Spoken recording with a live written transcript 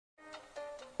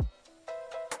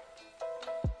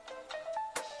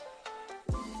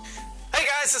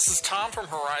guys, this is Tom from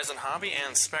Horizon Hobby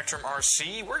and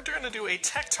SpektrumRC. We're going to do a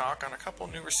tech talk on a couple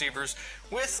new receivers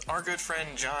with our good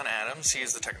friend John Adams. He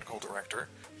is the technical director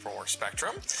for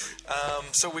Spektrum.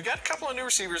 So we got a couple of new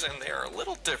receivers, and they are a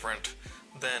little different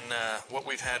than what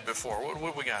we've had before.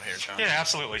 What we got here, John? Yeah,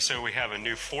 absolutely. So we have a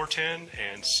new 410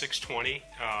 and 620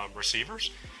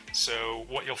 receivers. So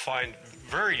what you'll find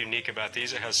very unique about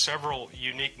these, it has several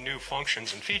unique new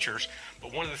functions and features,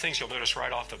 but one of the things you'll notice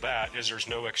right off the bat is there's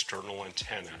no external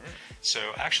antenna. So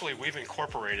actually we've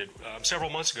incorporated, several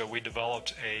months ago we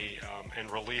developed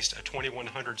and released a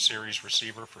 2100 series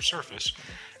receiver for Surface,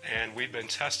 and we've been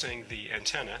testing the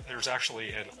antenna. There's actually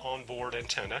an onboard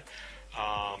antenna.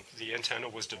 The antenna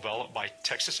was developed by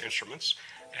Texas Instruments,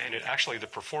 and the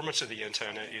performance of the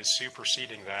antenna is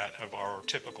superseding that of our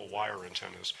typical wire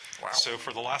antennas. Wow. So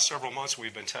for the last several months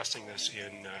we've been testing this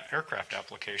in aircraft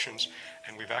applications,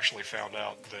 and we've actually found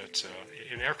out that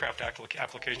in aircraft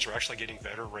applications we're actually getting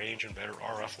better range and better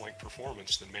RF link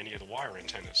performance than many of the wire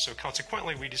antennas. So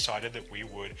consequently we decided that we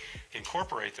would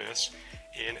incorporate this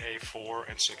in a 4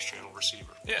 and 6 channel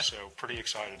receiver. Yeah. So pretty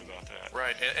excited about that.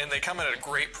 Right, and they come in at a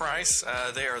great price.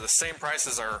 They are the same price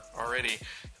as our already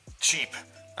cheap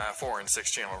 4 and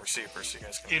 6 channel receivers. You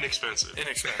guys can Inexpensive.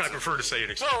 Inexpensive. I prefer to say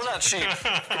inexpensive. No, not cheap,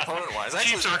 component-wise.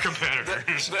 Cheap's our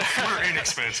competitors. We're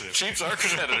inexpensive. Cheap's our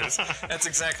competitors. That's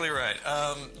exactly right.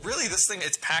 Really, this thing,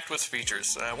 it's packed with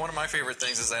features. One of my favorite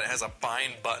things is that it has a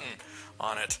bind button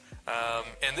on it.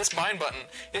 And this bind button,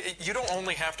 you don't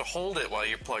only have to hold it while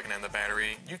you're plugging in the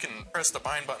battery. You can press the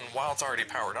bind button while it's already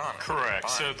powered on. Correct.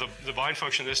 So the bind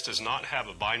function, this does not have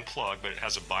a bind plug, but it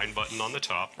has a bind button on the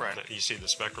top. Right. You see the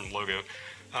Spektrum logo.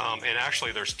 And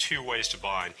actually there's two ways to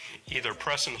bind. Either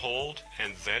press and hold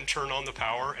and then turn on the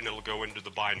power and it'll go into the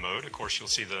bind mode. Of course you'll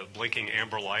see the blinking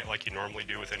amber light like you normally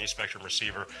do with any Spektrum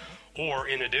receiver. Or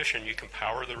in addition you can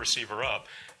power the receiver up,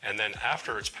 and then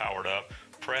after it's powered up,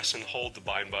 press and hold the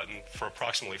bind button for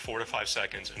approximately 4 to 5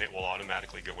 seconds and it will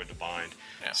automatically go into bind.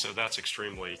 Yeah. So that's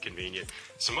extremely convenient.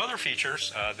 Some other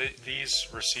features, these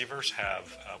receivers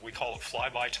have, we call it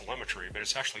flyby telemetry, but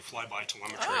it's actually flyby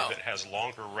telemetry that has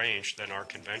longer range than our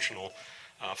conventional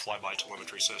flyby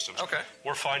telemetry systems. Okay.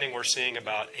 We're seeing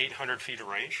about 800 feet of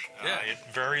range. It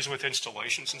varies with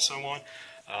installations and so on.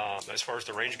 As far as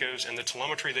the range goes, and the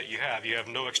telemetry that you have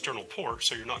no external port,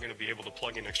 so you're not going to be able to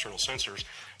plug in external sensors,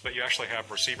 but you actually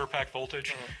have receiver pack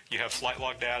voltage, you have flight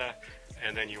log data,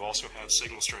 and then you also have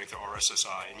signal strength, or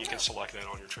RSSI, and you can select that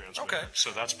on your transmitter. Okay.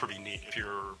 So that's pretty neat. If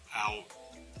you're out,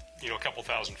 a couple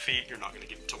thousand feet, you're not going to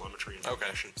get telemetry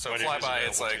information. So but flyby,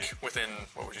 it's like within,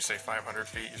 what would you say, 500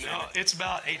 feet? No, it's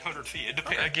about 800 feet. It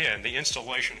depends. Again, the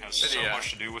installation has so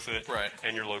much to do with it,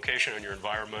 and your location and your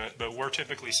environment. But we're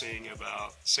typically seeing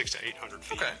about 600 to 800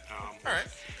 feet. Okay. All right.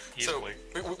 Easily.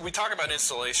 So we talk about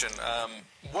installation.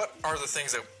 What are the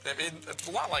things that, it's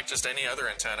a lot like just any other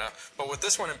antenna, but with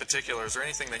this one in particular, is there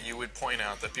anything that you would point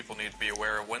out that people need to be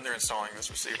aware of when they're installing this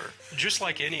receiver? Just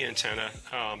like any antenna,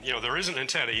 there is an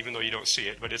antenna even though you don't see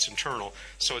it, but it's internal.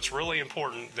 So it's really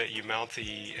important that you mount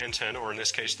the antenna, or in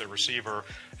this case the receiver,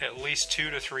 at least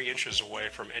 2 to 3 inches away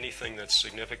from anything that's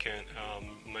significant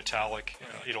metallic,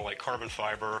 like carbon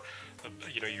fiber,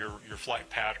 your flight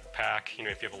pack,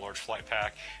 if you have a large flight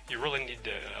pack, you really need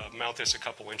to mount this a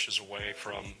couple inches away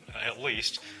from, at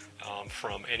least,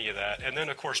 from any of that. And then,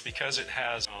 of course, because it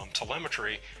has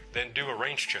telemetry, then do a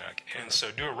range check. And so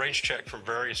do a range check from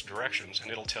various directions,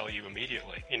 and it'll tell you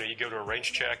immediately. You go to a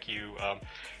range check, you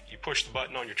push the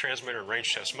button on your transmitter in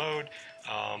range test mode,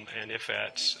 and if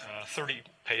at 30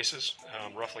 paces,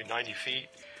 roughly 90 feet,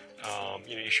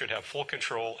 you should have full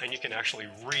control, and you can actually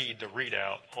read the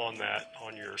readout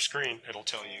on your screen. It'll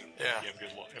tell you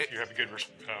if you have a good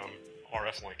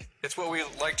RF link. It's what we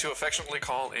like to affectionately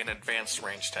call an advanced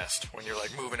range test, when you're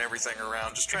like moving everything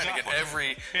around, just trying to get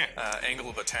every angle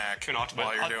of attack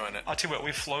while you're doing it. I'll tell you what,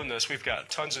 we've flown this. We've got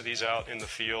tons of these out in the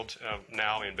field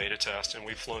now in beta test, and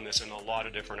we've flown this in a lot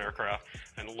of different aircraft,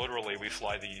 and literally we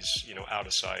fly these out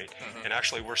of sight. And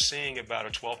actually we're seeing about a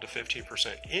 12 to 15%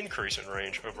 increase in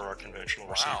range over our conventional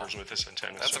receivers with this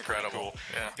antenna. That's incredible. Cool.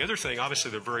 Yeah. The other thing,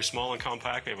 obviously they're very small and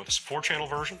compact. We have a 4-channel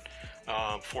version.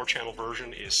 4-channel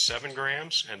version is 7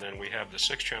 grams, and then we have the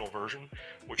 6-channel version,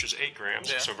 which is 8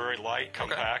 grams, so very light,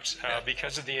 compact.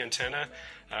 Because of the antenna,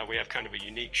 we have kind of a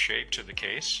unique shape to the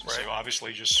case, so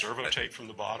obviously just servo tape from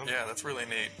the bottom. Yeah, that's really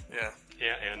neat.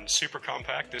 Yeah, and super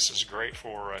compact. This is great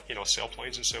for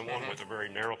sailplanes and so on with a very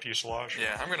narrow fuselage.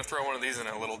 Yeah, I'm going to throw one of these in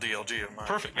a little DLG of mine.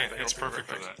 Perfect. Yeah, it's perfect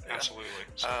for that. Yeah. Absolutely.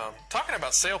 So. Talking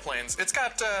about sailplanes, it's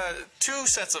got 2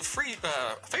 sets of free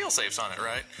fail-safes on it,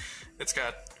 right? It's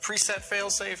got preset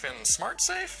failsafe and smart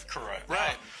safe? Correct.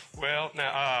 Right. Well,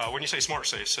 now, when you say smart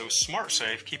safe, so smart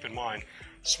safe, keep in mind,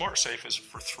 smart safe is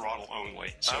for throttle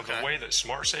only. So the way that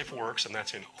smart safe works, and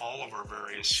that's in all of our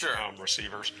various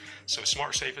receivers, so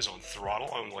smart safe is on throttle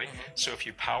only. So if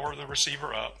you power the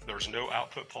receiver up, there's no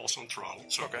output pulse on throttle,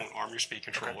 so it won't arm your speed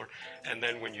controller. And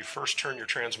then when you first turn your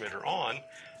transmitter on,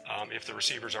 if the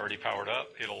receiver's already powered up,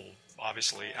 it'll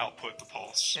obviously output the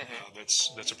pulse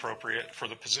that's appropriate for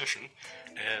the position,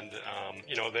 and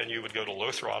then you would go to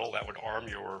low throttle. That would arm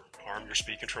your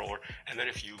speed controller, and then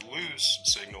if you lose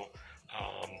signal,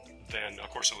 then of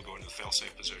course it'll go into the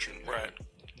fail-safe position. Right. And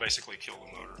basically kill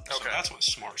the motor. So that's what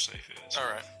smart safe is. All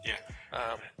right. Yeah.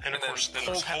 And of course, then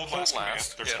there's hold last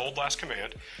command. There's hold last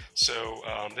command. So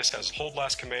this has hold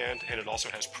last command, and it also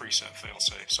has preset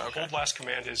fail-safe. So hold last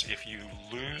command is if you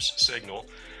lose signal,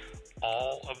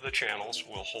 all of the channels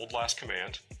will hold last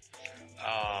command,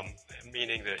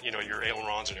 meaning that your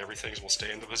ailerons and everything will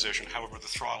stay in the position. However, the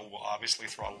throttle will obviously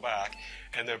throttle back.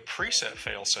 And then preset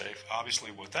failsafe, obviously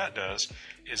what that does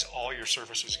is all your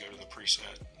surfaces go to the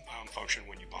preset function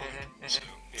when you bind.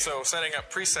 So setting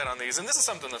up preset on these, and this is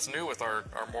something that's new with our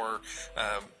more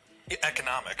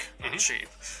economic, cheap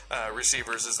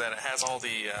receivers, is that it has all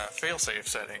the fail-safe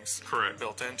settings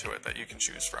built into it that you can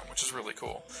choose from, which is really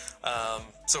cool.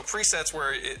 So presets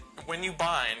where when you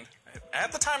bind,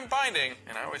 at the time of binding,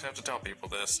 and I always have to tell people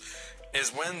this, is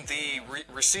when the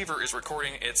receiver is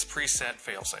recording its preset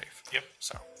fail-safe. Yep.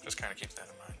 So just kind of keep that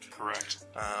in mind. Correct.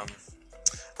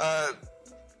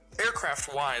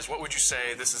 Aircraft-wise, what would you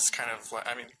say this is kind of like?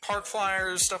 I mean, park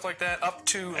flyers, stuff like that, up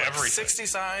to like 60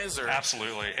 size? Or?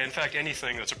 Absolutely. In fact,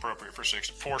 anything that's appropriate for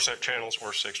 4 channels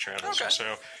or 6 channels. Okay.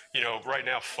 So, right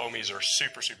now, foamies are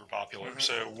super, super popular.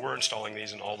 So we're installing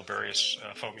these in all the various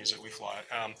foamies that we fly.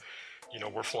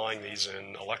 We're flying these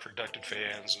in electric ducted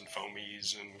fans and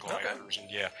foamies and gliders,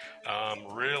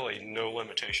 and really no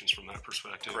limitations from that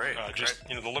perspective. Great.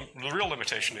 The real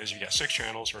limitation is you got 6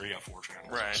 channels or you got 4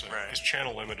 channels. Right. It's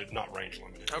channel limited, not range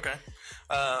limited. Okay.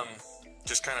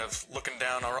 Just kind of looking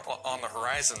down on the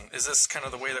horizon, is this kind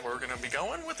of the way that we're going to be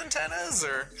going with antennas,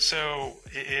 or? So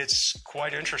it's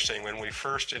quite interesting when we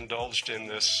first indulged in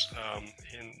this,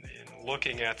 in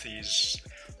looking at these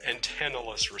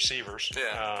antennaless receivers.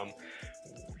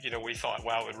 We thought,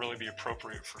 wow, it would really be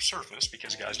appropriate for surface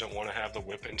because guys don't want to have the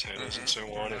whip antennas and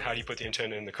so on. And how do you put the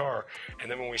antenna in the car?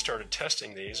 And then when we started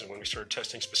testing these, and when we started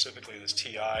testing specifically this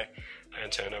TI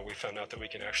antenna, we found out that we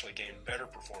can actually gain better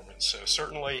performance. So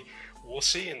certainly, we'll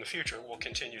see in the future. We'll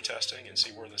continue testing and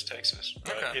see where this takes us.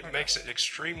 But it makes it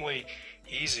extremely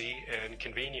easy and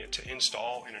convenient to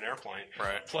install in an airplane.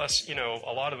 Right. Plus,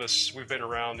 a lot of us, we've been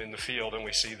around in the field and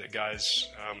we see that guys,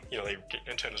 they get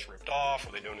antennas ripped off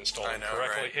or they don't install them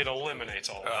correctly. Right. It eliminates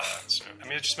all of that. So,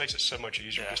 it just makes it so much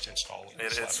easier just to install it.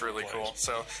 It's really cool.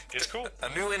 So it's cool.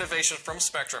 A new innovation from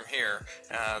Spektrum here.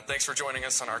 Thanks for joining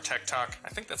us on our Tech Talk. I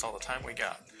think that's all the time we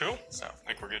got. Cool. So I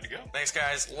think we're good to go. Thanks,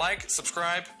 guys. Like,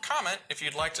 subscribe, comment if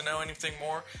you'd like to know anything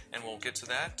more, and we'll get to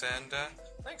that. And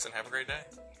thanks, and have a great day.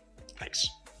 Thanks.